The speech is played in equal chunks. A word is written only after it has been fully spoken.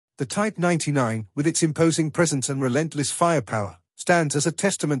The Type 99, with its imposing presence and relentless firepower, stands as a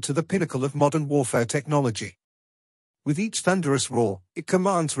testament to the pinnacle of modern warfare technology. With each thunderous roar, it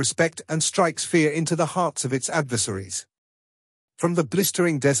commands respect and strikes fear into the hearts of its adversaries. From the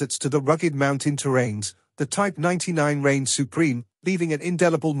blistering deserts to the rugged mountain terrains, the Type 99 reigns supreme, leaving an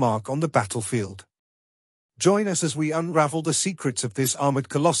indelible mark on the battlefield. Join us as we unravel the secrets of this armored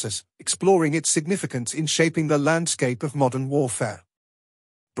colossus, exploring its significance in shaping the landscape of modern warfare.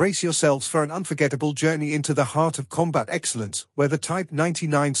 Brace yourselves for an unforgettable journey into the heart of combat excellence, where the Type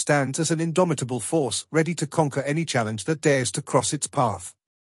 99 stands as an indomitable force ready to conquer any challenge that dares to cross its path.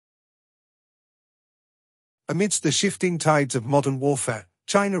 Amidst the shifting tides of modern warfare,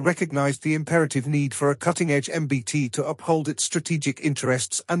 China recognized the imperative need for a cutting-edge MBT to uphold its strategic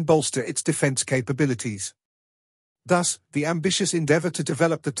interests and bolster its defense capabilities. Thus, the ambitious endeavor to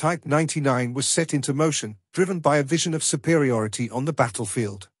develop the Type 99 was set into motion, driven by a vision of superiority on the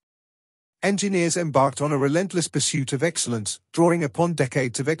battlefield. Engineers embarked on a relentless pursuit of excellence, drawing upon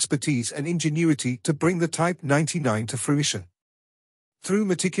decades of expertise and ingenuity to bring the Type 99 to fruition. Through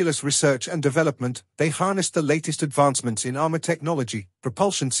meticulous research and development, they harnessed the latest advancements in armor technology,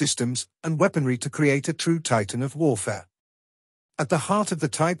 propulsion systems, and weaponry to create a true titan of warfare. At the heart of the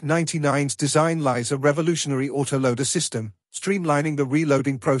Type 99's design lies a revolutionary autoloader system, streamlining the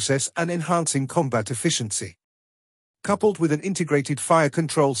reloading process and enhancing combat efficiency. Coupled with an integrated fire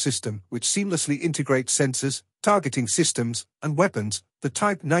control system which seamlessly integrates sensors, targeting systems, and weapons, the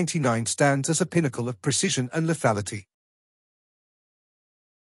Type 99 stands as a pinnacle of precision and lethality.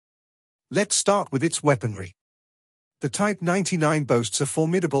 Let's start with its weaponry. The Type 99 boasts a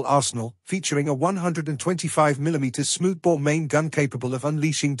formidable arsenal, featuring a 125mm smoothbore main gun capable of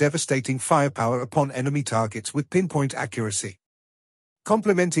unleashing devastating firepower upon enemy targets with pinpoint accuracy.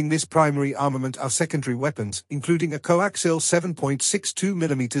 Complementing this primary armament are secondary weapons, including a coaxial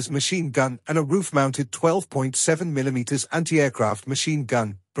 7.62mm machine gun and a roof-mounted 12.7mm anti-aircraft machine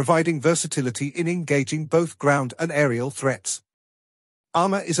gun, providing versatility in engaging both ground and aerial threats.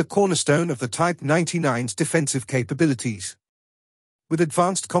 Armor is a cornerstone of the Type 99's defensive capabilities. With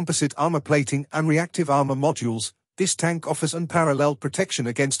advanced composite armor plating and reactive armor modules, this tank offers unparalleled protection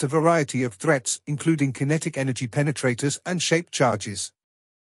against a variety of threats, including kinetic energy penetrators and shaped charges.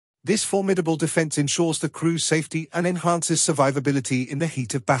 This formidable defense ensures the crew's safety and enhances survivability in the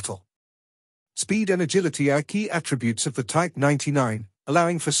heat of battle. Speed and agility are key attributes of the Type 99,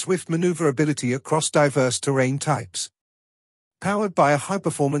 allowing for swift maneuverability across diverse terrain types. Powered by a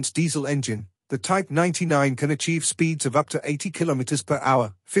high-performance diesel engine, the Type 99 can achieve speeds of up to 80 km per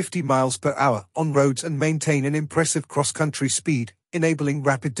hour, 50 miles per hour on roads and maintain an impressive cross-country speed, enabling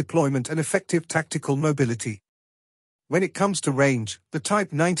rapid deployment and effective tactical mobility. When it comes to range, the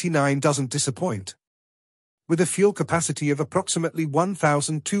Type 99 doesn't disappoint. With a fuel capacity of approximately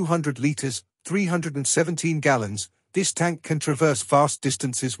 1,200 liters, 317 gallons, this tank can traverse vast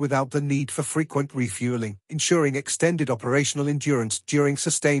distances without the need for frequent refueling, ensuring extended operational endurance during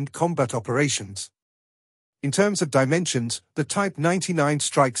sustained combat operations. In terms of dimensions, the Type 99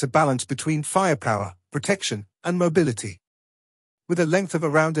 strikes a balance between firepower, protection, and mobility. With a length of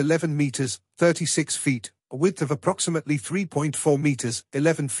around 11 meters, 36 feet, a width of approximately 3.4 meters,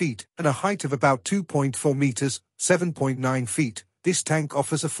 11 feet, and a height of about 2.4 meters, 7.9 feet, this tank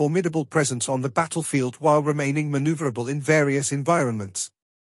offers a formidable presence on the battlefield while remaining maneuverable in various environments.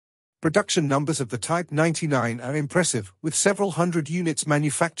 Production numbers of the Type 99 are impressive, with several hundred units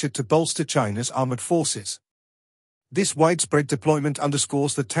manufactured to bolster China's armored forces. This widespread deployment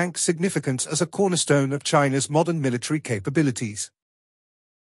underscores the tank's significance as a cornerstone of China's modern military capabilities.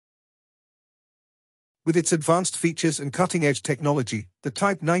 With its advanced features and cutting-edge technology, the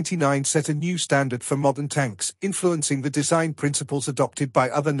Type 99 set a new standard for modern tanks, influencing the design principles adopted by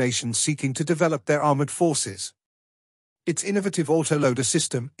other nations seeking to develop their armored forces. Its innovative autoloader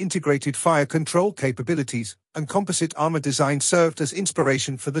system, integrated fire control capabilities, and composite armor design served as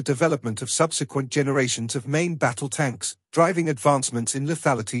inspiration for the development of subsequent generations of main battle tanks, driving advancements in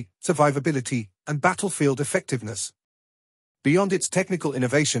lethality, survivability, and battlefield effectiveness. Beyond its technical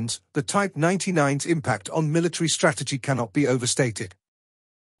innovations, the Type 99's impact on military strategy cannot be overstated.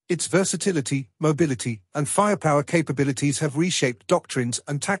 Its versatility, mobility, and firepower capabilities have reshaped doctrines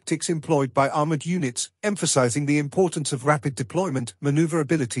and tactics employed by armored units, emphasizing the importance of rapid deployment,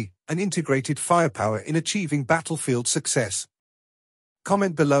 maneuverability, and integrated firepower in achieving battlefield success.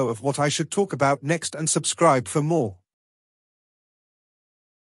 Comment below of what I should talk about next and subscribe for more.